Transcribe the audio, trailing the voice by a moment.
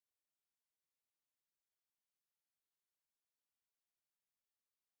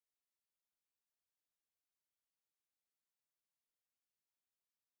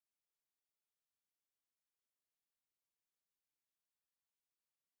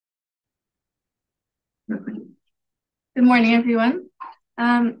Good morning, everyone.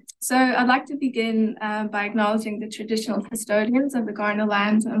 So I'd like to begin by acknowledging the traditional custodians of the Garna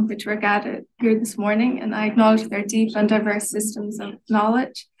land on which we're gathered here this morning, and I acknowledge their deep and diverse systems of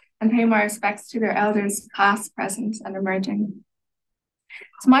knowledge and pay my respects to their elders past, present, and emerging.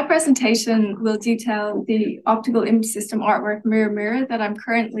 So my presentation will detail the optical image system artwork MirrorMirror that I'm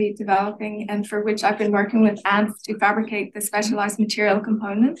currently developing and for which I've been working with ants to fabricate the specialized material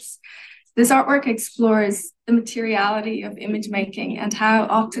components. This artwork explores the materiality of image making and how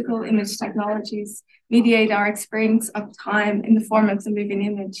optical image technologies mediate our experience of time in the form of the moving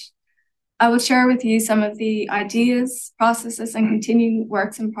image. I will share with you some of the ideas, processes, and continuing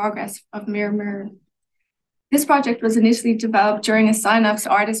works in progress of MirrorMirror. This project was initially developed during a Synapse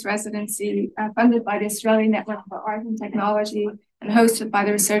artist residency funded by the Australian Network for Art and Technology and hosted by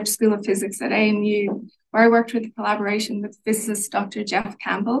the Research School of Physics at ANU, where I worked with a collaboration with physicist Dr. Jeff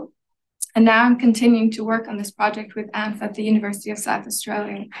Campbell. And now I'm continuing to work on this project with ANF at the University of South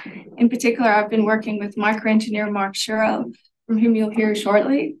Australia. In particular, I've been working with microengineer Mark Sherrill, from whom you'll hear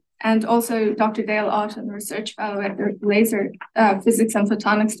shortly, and also Dr. Dale Otten, a research fellow at the Laser Physics and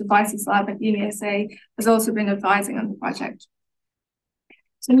Photonics Devices Lab at UniSA, has also been advising on the project.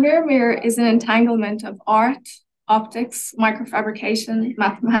 So MirrorMirror is an entanglement of art, optics, microfabrication,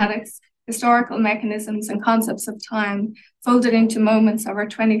 mathematics, historical mechanisms, and concepts of time folded into moments of our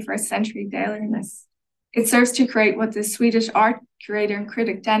 21st century dailiness. It serves to create what the Swedish art curator and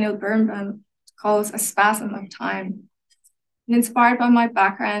critic Daniel Birnbaum calls a spasm of time. And inspired by my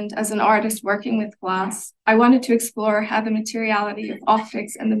background as an artist working with glass, I wanted to explore how the materiality of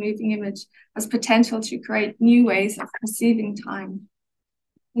optics and the moving image has potential to create new ways of perceiving time.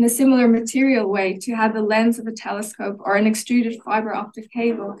 In a similar material way to how the lens of a telescope or an extruded fiber optic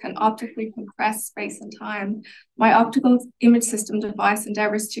cable can optically compress space and time, my optical image system device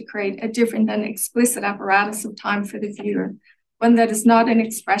endeavors to create a different and explicit apparatus of time for the viewer, one that is not an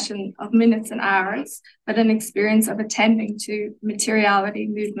expression of minutes and hours, but an experience of attending to materiality,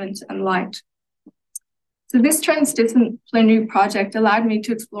 movement, and light. So this transdisciplinary project allowed me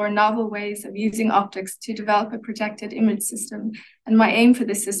to explore novel ways of using optics to develop a projected image system. And my aim for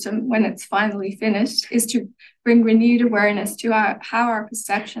this system, when it's finally finished, is to bring renewed awareness to how our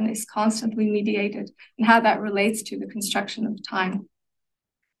perception is constantly mediated and how that relates to the construction of time.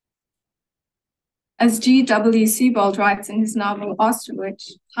 As G.W. Sebald writes in his novel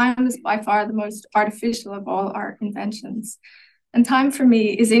Austerlitz, time is by far the most artificial of all our inventions. And time for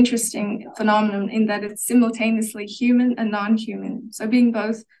me is an interesting phenomenon in that it's simultaneously human and non-human. So being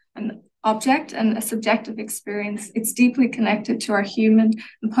both an object and a subjective experience, it's deeply connected to our human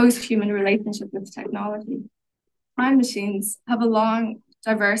and post-human relationship with technology. Time machines have a long,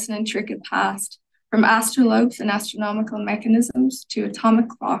 diverse, and intricate past, from astrolabes and astronomical mechanisms to atomic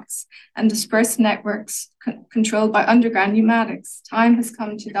clocks and dispersed networks controlled by underground pneumatics. Time has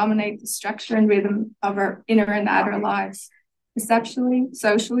come to dominate the structure and rhythm of our inner and outer lives, perceptually,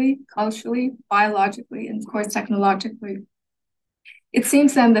 socially, culturally, biologically, and of course, technologically. It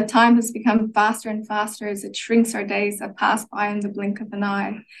seems then that time has become faster and faster as it shrinks our days that pass by in the blink of an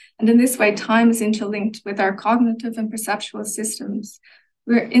eye. And in this way, time is interlinked with our cognitive and perceptual systems.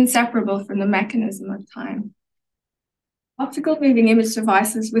 We're inseparable from the mechanism of time. Optical moving image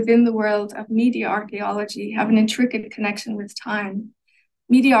devices within the world of media archaeology have an intricate connection with time.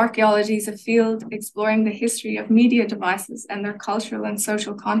 Media archaeology is a field exploring the history of media devices and their cultural and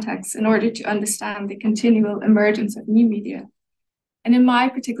social contexts in order to understand the continual emergence of new media. And in my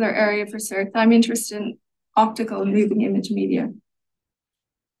particular area of research, I'm interested in optical moving image media.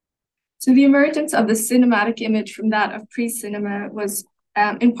 So the emergence of the cinematic image from that of pre-cinema was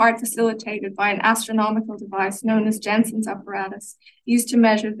in part facilitated by an astronomical device known as Jensen's apparatus, used to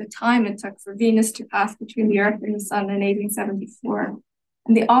measure the time it took for Venus to pass between the Earth and the Sun in 1874.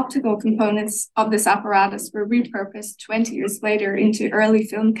 And the optical components of this apparatus were repurposed 20 years later into early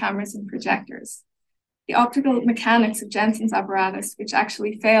film cameras and projectors. The optical mechanics of Jensen's apparatus, which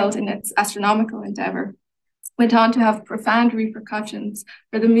actually failed in its astronomical endeavor, went on to have profound repercussions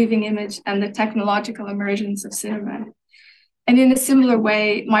for the moving image and the technological emergence of cinema. And in a similar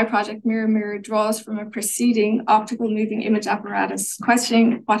way, my project MirrorMirror draws from a preceding optical moving image apparatus,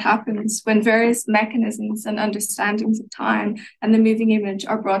 questioning what happens when various mechanisms and understandings of time and the moving image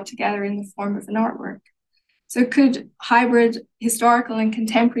are brought together in the form of an artwork. So could hybrid historical and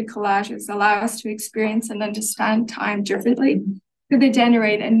contemporary collages allow us to experience and understand time differently? Could they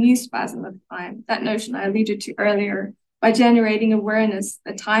generate a new spasm of time, that notion I alluded to earlier, by generating awareness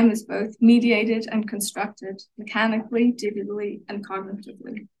that time is both mediated and constructed mechanically, digitally, and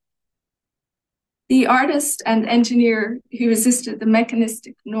cognitively? The artist and engineer who resisted the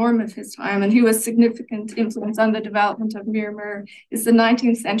mechanistic norm of his time and who was significant influence on the development of MirrorMirror is the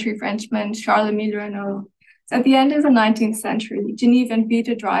 19th century Frenchman Charles-Émile Renaud. So at the end of the 19th century, Geneva and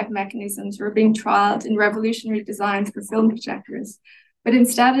beta drive mechanisms were being trialed in revolutionary designs for film projectors. But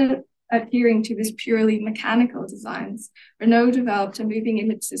instead of adhering to these purely mechanical designs, Renaud developed a moving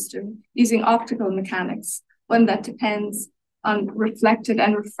image system using optical mechanics, one that depends on reflected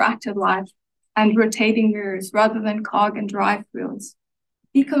and refracted light and rotating mirrors rather than cog and drive wheels.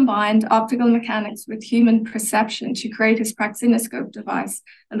 He combined optical mechanics with human perception to create his praxinoscope device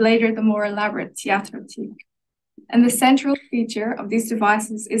and later the more elaborate théâtre-optique. And the central feature of these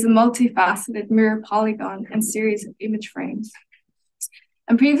devices is a multifaceted mirror polygon and series of image frames.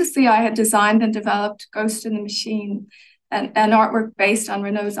 And previously I had designed and developed Ghost in the Machine, an artwork based on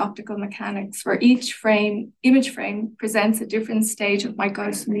Renaud's optical mechanics, where each image frame presents a different stage of my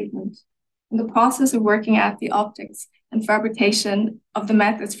ghost movement. And the process of working out the optics and fabrication of the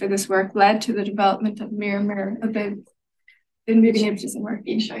methods for this work led to the development of MirrorMirror, of the moving images and work.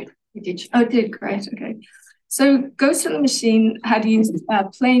 You did. Oh, it did, great, okay. So Ghost in the Machine had used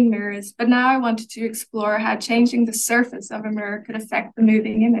plain mirrors, but now I wanted to explore how changing the surface of a mirror could affect the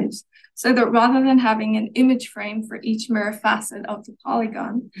moving image, so that rather than having an image frame for each mirror facet of the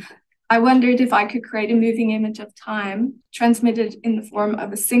polygon, I wondered if I could create a moving image of time transmitted in the form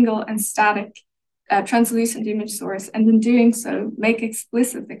of a single and static translucent image source, and in doing so, make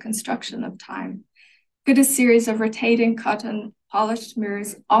explicit the construction of time. Could a series of rotating, cut, and polished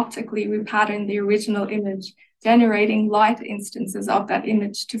mirrors optically repattern the original image, generating light instances of that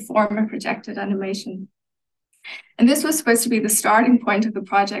image to form a projected animation? And this was supposed to be the starting point of the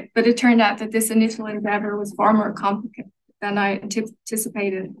project, but it turned out that this initial endeavor was far more complicated than I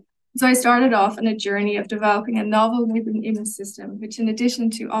anticipated. So I started off on a journey of developing a novel moving image system, which in addition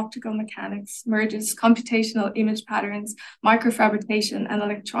to optical mechanics, merges computational image patterns, micro-fabrication, and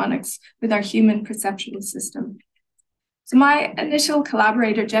electronics with our human perceptual system. So my initial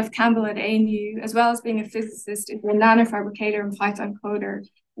collaborator, Jeff Campbell at ANU, as well as being a physicist, is a nanofabricator and Python coder.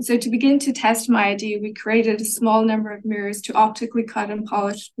 And so to begin to test my idea, we created a small number of mirrors to optically cut and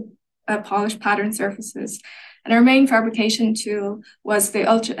polish pattern surfaces. And our main fabrication tool was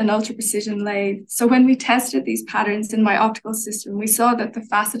an ultra precision lathe. So when we tested these patterns in my optical system, we saw that the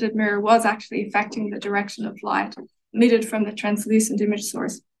faceted mirror was actually affecting the direction of light emitted from the translucent image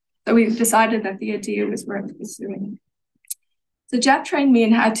source. So we decided that the idea was worth pursuing. So Jeff trained me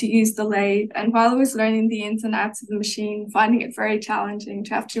in how to use the lathe, and while I was learning the ins and outs of the machine, finding it very challenging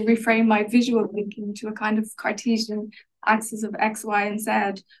to have to reframe my visual thinking to a kind of Cartesian axis of X, Y, and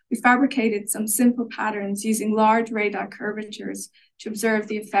Z, we fabricated some simple patterns using large radar curvatures to observe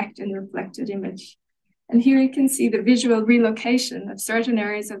the effect in the reflected image. And here you can see the visual relocation of certain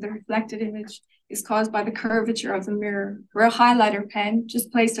areas of the reflected image is caused by the curvature of the mirror, where a highlighter pen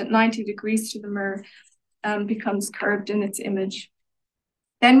just placed at 90 degrees to the mirror becomes curved in its image.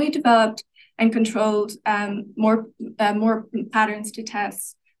 Then we developed and controlled more patterns to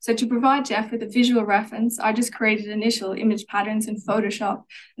test. So to provide Jeff with a visual reference, I just created initial image patterns in Photoshop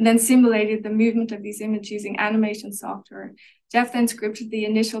and then simulated the movement of these images using animation software. Jeff then scripted the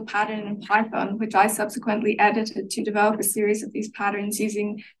initial pattern in Python, which I subsequently edited to develop a series of these patterns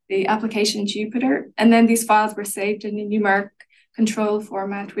using the application Jupyter. And then these files were saved in a numeric control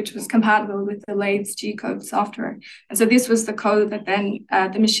format, which was compatible with the lathe's G-code software. And so this was the code that then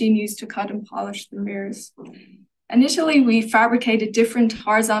the machine used to cut and polish the mirrors. Initially, we fabricated different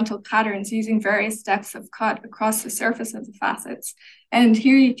horizontal patterns using various depths of cut across the surface of the facets. And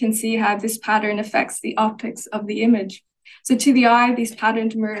here you can see how this pattern affects the optics of the image. So to the eye, these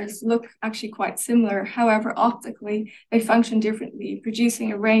patterned mirrors look actually quite similar. However, optically, they function differently,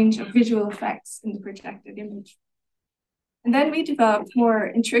 producing a range of visual effects in the projected image. And then we developed more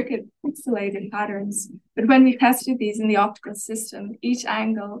intricate pixelated patterns. But when we tested these in the optical system,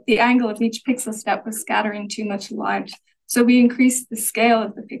 the angle of each pixel step was scattering too much light. So we increased the scale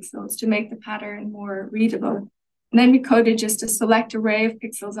of the pixels to make the pattern more readable. And then we coded just a select array of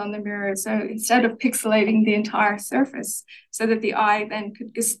pixels on the mirror. So instead of pixelating the entire surface, so that the eye then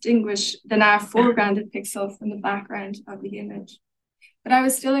could distinguish the now foregrounded pixel from the background of the image. But I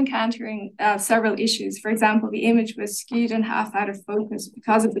was still encountering several issues. For example, the image was skewed and half out of focus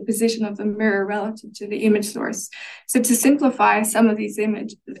because of the position of the mirror relative to the image source. So to simplify some of these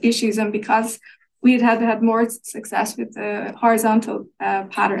image issues, and because we had more success with the horizontal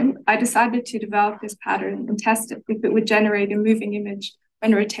pattern, I decided to develop this pattern and test it if it would generate a moving image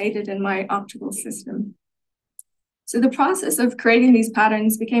when rotated in my optical system. So the process of creating these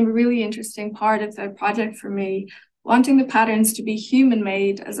patterns became a really interesting part of the project for me. Wanting the patterns to be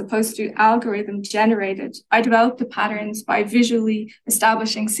human-made as opposed to algorithm-generated, I developed the patterns by visually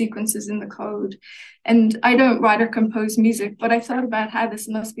establishing sequences in the code. And I don't write or compose music, but I thought about how this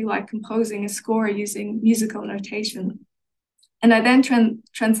must be like composing a score using musical notation. And I then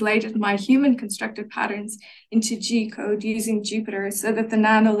translated my human-constructed patterns into G code using Jupyter so that the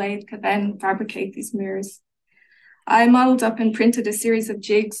nanolathe could then fabricate these mirrors. I modeled up and printed a series of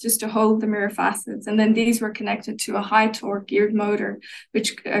jigs just to hold the mirror facets, and then these were connected to a high torque geared motor,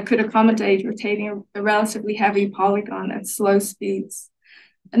 which could accommodate rotating a relatively heavy polygon at slow speeds.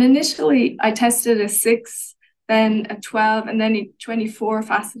 And initially, I tested a 6, then a 12, and then a 24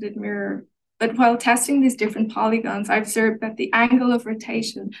 faceted mirror. But while testing these different polygons, I observed that the angle of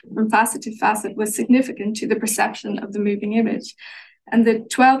rotation from facet to facet was significant to the perception of the moving image. And the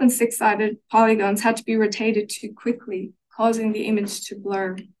 12 and 6-sided polygons had to be rotated too quickly, causing the image to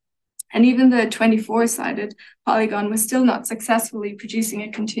blur. And even the 24-sided polygon was still not successfully producing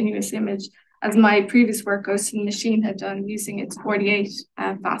a continuous image, as my previous work Ghost in the Machine had done using its 48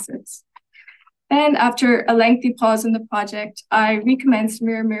 facets. Then, after a lengthy pause in the project, I recommenced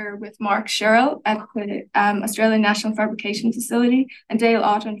MirrorMirror with Mark Sherrill at the Australian National Fabrication Facility and Dale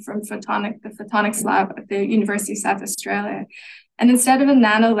Otten from the Photonics Lab at the University of South Australia. And instead of a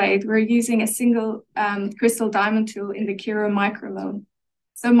nanolathe, we're using a single crystal diamond tool in the Kira micro-mill.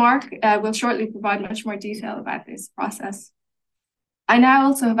 So Mark will shortly provide much more detail about this process. I now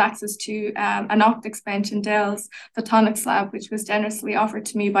also have access to an optics bench in Dale's Photonics Lab, which was generously offered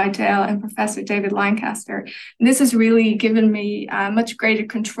to me by Dale and Professor David Lancaster. And this has really given me much greater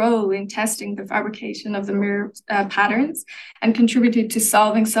control in testing the fabrication of the mirror patterns and contributed to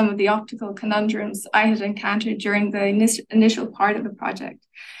solving some of the optical conundrums I had encountered during the initial part of the project.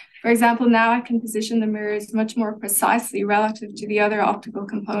 For example, now I can position the mirrors much more precisely relative to the other optical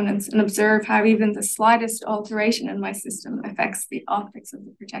components and observe how even the slightest alteration in my system affects the optics of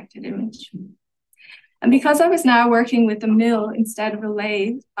the projected image. And because I was now working with a mill instead of a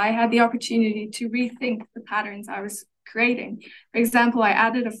lathe, I had the opportunity to rethink the patterns I was creating. For example, I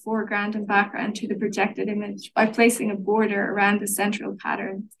added a foreground and background to the projected image by placing a border around the central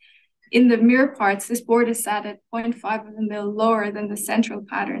pattern. In the mirror parts, this border sat at 0.5 of a mil lower than the central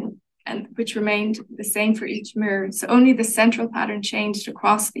pattern, and which remained the same for each mirror. So only the central pattern changed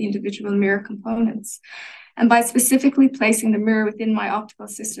across the individual mirror components. And by specifically placing the mirror within my optical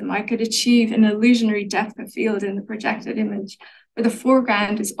system, I could achieve an illusionary depth of field in the projected image, where the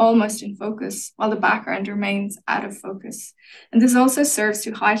foreground is almost in focus, while the background remains out of focus. And this also serves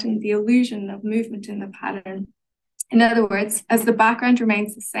to heighten the illusion of movement in the pattern. In other words, as the background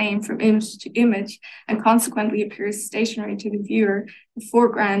remains the same from image to image and consequently appears stationary to the viewer, the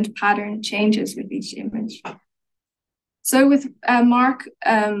foreground pattern changes with each image. So with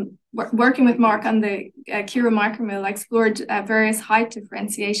working with Mark on the Kira micromill, I explored various height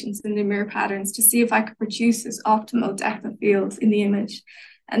differentiations in the mirror patterns to see if I could produce this optimal depth of field in the image.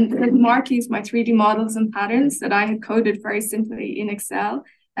 And Mark used my 3D models and patterns that I had coded very simply in Excel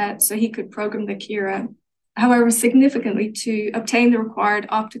so he could program the Kira. However, significantly, to obtain the required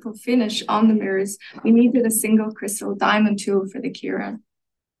optical finish on the mirrors, we needed a single crystal diamond tool for the Kira.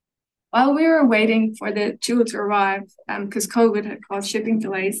 While we were waiting for the tool to arrive, because COVID had caused shipping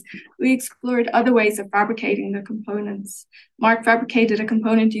delays, we explored other ways of fabricating the components. Mark fabricated a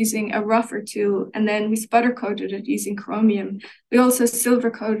component using a rougher tool, and then we sputter coated it using chromium. We also silver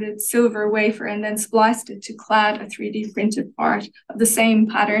coated silver wafer and then spliced it to clad a 3D printed part of the same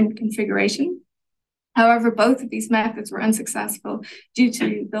pattern configuration. However, both of these methods were unsuccessful due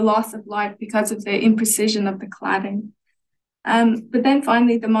to the loss of light because of the imprecision of the cladding. But then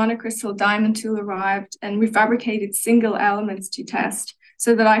finally, the monocrystal diamond tool arrived and we fabricated single elements to test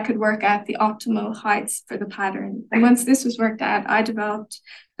so that I could work out the optimal heights for the pattern. And once this was worked out, I developed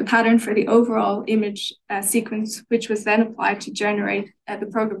the pattern for the overall image sequence, which was then applied to generate the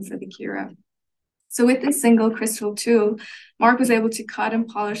program for the Kira. So with this single crystal tool, Mark was able to cut and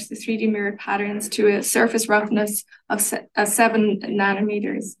polish the 3D mirrored patterns to a surface roughness of 7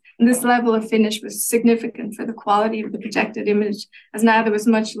 nanometers. And this level of finish was significant for the quality of the projected image, as now there was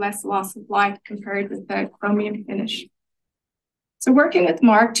much less loss of light compared with the chromium finish. So working with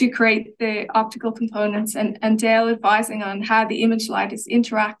Mark to create the optical components and Dale advising on how the image light is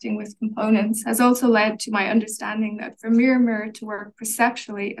interacting with components has also led to my understanding that for MirrorMirror to work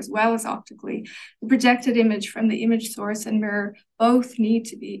perceptually as well as optically, the projected image from the image source and mirror both need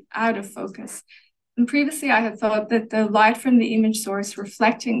to be out of focus. And previously I had thought that the light from the image source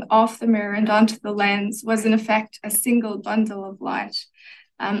reflecting off the mirror and onto the lens was in effect a single bundle of light.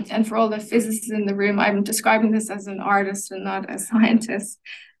 And for all the physicists in the room, I'm describing this as an artist and not a scientist.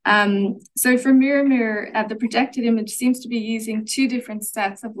 So for MirrorMirror, the projected image seems to be using two different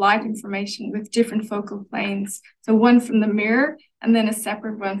sets of light information with different focal planes. So one from the mirror and then a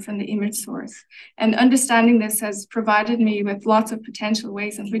separate one from the image source. And understanding this has provided me with lots of potential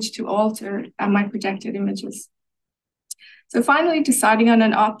ways in which to alter my projected images. So finally, deciding on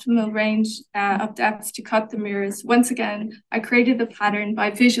an optimal range of depths to cut the mirrors, once again, I created the pattern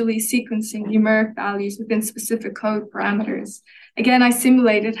by visually sequencing numeric values within specific code parameters. Again, I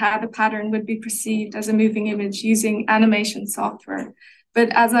simulated how the pattern would be perceived as a moving image using animation software. But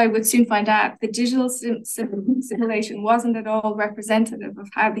as I would soon find out, the digital simulation wasn't at all representative of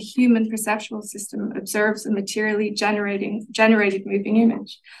how the human perceptual system observes a materially generated moving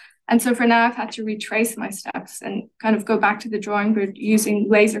image. And so for now, I've had to retrace my steps and kind of go back to the drawing board using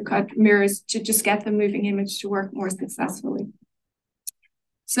laser cut mirrors to just get the moving image to work more successfully.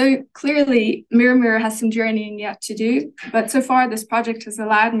 So clearly, MirrorMirror has some journeying yet to do, but so far this project has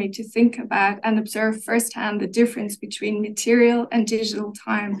allowed me to think about and observe firsthand the difference between material and digital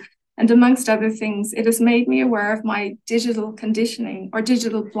time. And amongst other things, it has made me aware of my digital conditioning or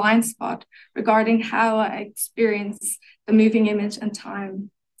digital blind spot regarding how I experience the moving image and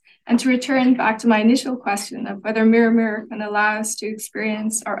time. And to return back to my initial question of whether MirrorMirror can allow us to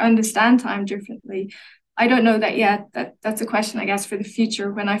experience or understand time differently, I don't know that yet. That's a question, I guess, for the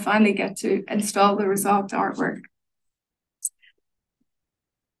future when I finally get to install the resolved artwork.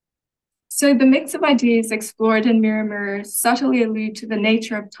 So the mix of ideas explored in MirrorMirror subtly allude to the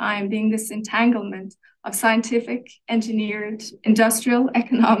nature of time being this entanglement of scientific, engineered, industrial,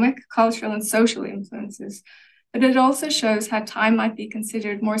 economic, cultural, and social influences. But it also shows how time might be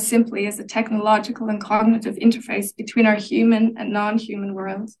considered more simply as a technological and cognitive interface between our human and non-human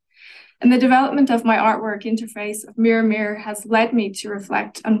worlds. And the development of my artwork interface of MirrorMirror has led me to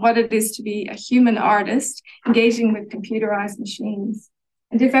reflect on what it is to be a human artist engaging with computerized machines.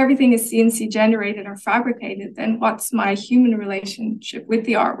 And if everything is CNC generated or fabricated, then what's my human relationship with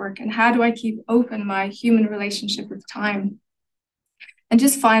the artwork, and how do I keep open my human relationship with time? And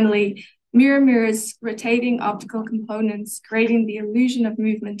just finally, MirrorMirror's rotating optical components, creating the illusion of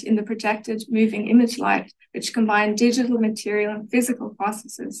movement in the projected moving image light, which combine digital material and physical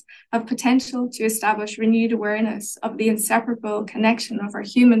processes, have potential to establish renewed awareness of the inseparable connection of our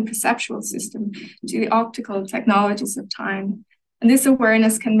human perceptual system to the optical technologies of time. And this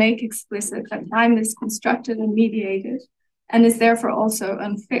awareness can make explicit that time is constructed and mediated, and is therefore also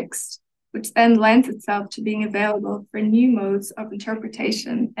unfixed, which then lends itself to being available for new modes of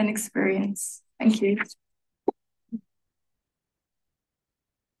interpretation and experience. Thank you.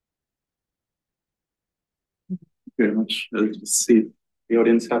 Very much. Let's see if the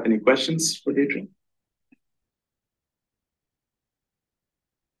audience have any questions for Deirdre.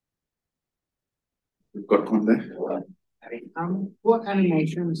 We've got one there. What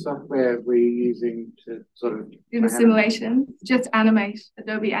animation software were you using to sort of do the simulation? Just Animate,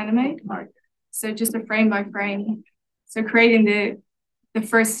 Adobe Animate. Right. So just a frame by frame. So creating the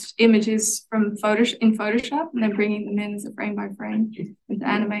first images from Photoshop and then bringing them in as a frame by frame with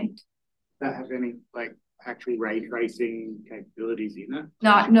Animate. Does that have any like actual ray tracing capabilities in it?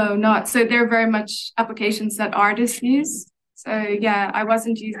 Not. So they're very much applications that artists use. So yeah, I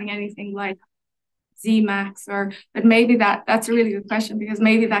wasn't using anything like ZMax but maybe that's a really good question, because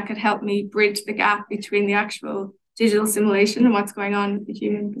maybe that could help me bridge the gap between the actual digital simulation and what's going on with the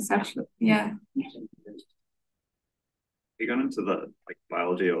human perception. Yeah. You gone into the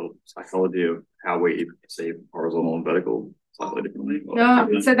biology or psychology of how we perceive horizontal and vertical slightly differently? No,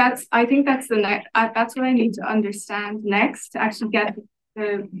 so I think that's that's what I need to understand next to actually get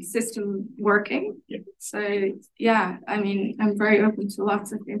the system working. Yeah. So yeah, I mean, I'm very open to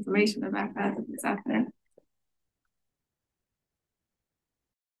lots of information about that if it's out there.